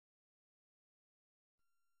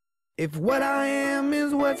If what I am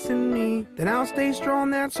is what's in me, then I'll stay strong,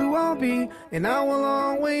 that's who I'll be. And I will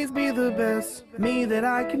always be the best me that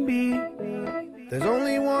I can be. There's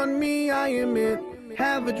only one me, I admit.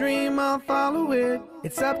 Have a dream, I'll follow it.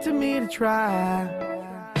 It's up to me to try.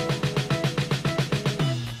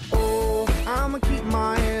 Oh, I'ma keep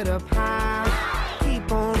my head up high,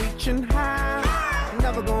 keep on reaching high.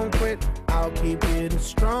 Never gonna quit, I'll keep getting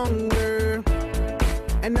stronger.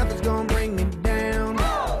 And nothing's gonna bring me down.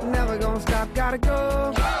 Never gonna stop, gotta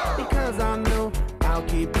go. Because I know I'll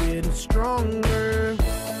keep getting stronger.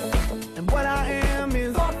 And what I am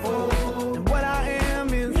is thoughtful. And what I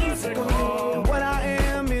am is musical. And what I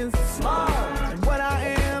am is smart. And what I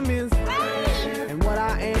am is and what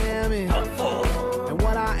I am is helpful. And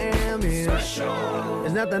what I am is special.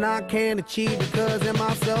 There's nothing I can't achieve because in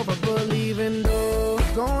myself I believe in. Though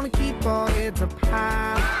gonna keep our heads up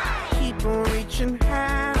high, keep on reaching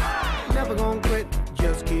high. Never gonna quit,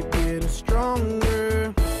 just keep getting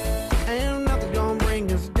stronger. Ain't nothing gonna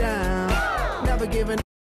bring us down. Never giving.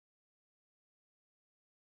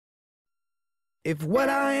 If what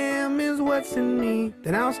I am is what's in me,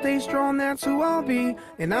 then I'll stay strong, that's who I'll be.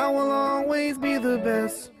 And I will always be the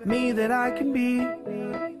best me that I can be.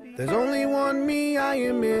 There's only one me, I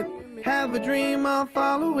admit. Have a dream, I'll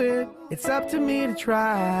follow it. It's up to me to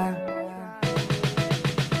try.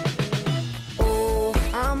 Oh,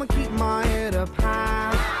 I'ma keep my head up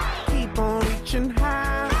high, keep on reaching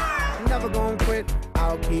high. Never gonna quit,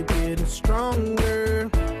 I'll keep getting stronger.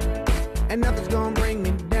 And nothing's gonna bring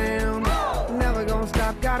me down. Never gonna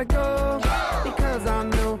stop, gotta go. Because I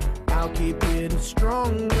know I'll keep getting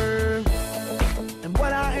stronger. And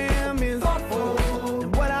what I am is thoughtful.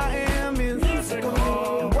 And what I am is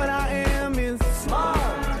musical. And what I am is smart.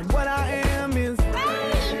 And what I am is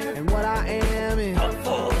and what I am is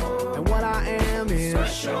helpful. And what I am is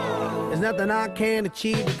special. There's nothing I can't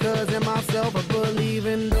achieve because in myself I believe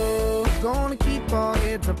in. Though gonna keep our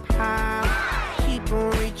heads up high, keep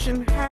on reaching high.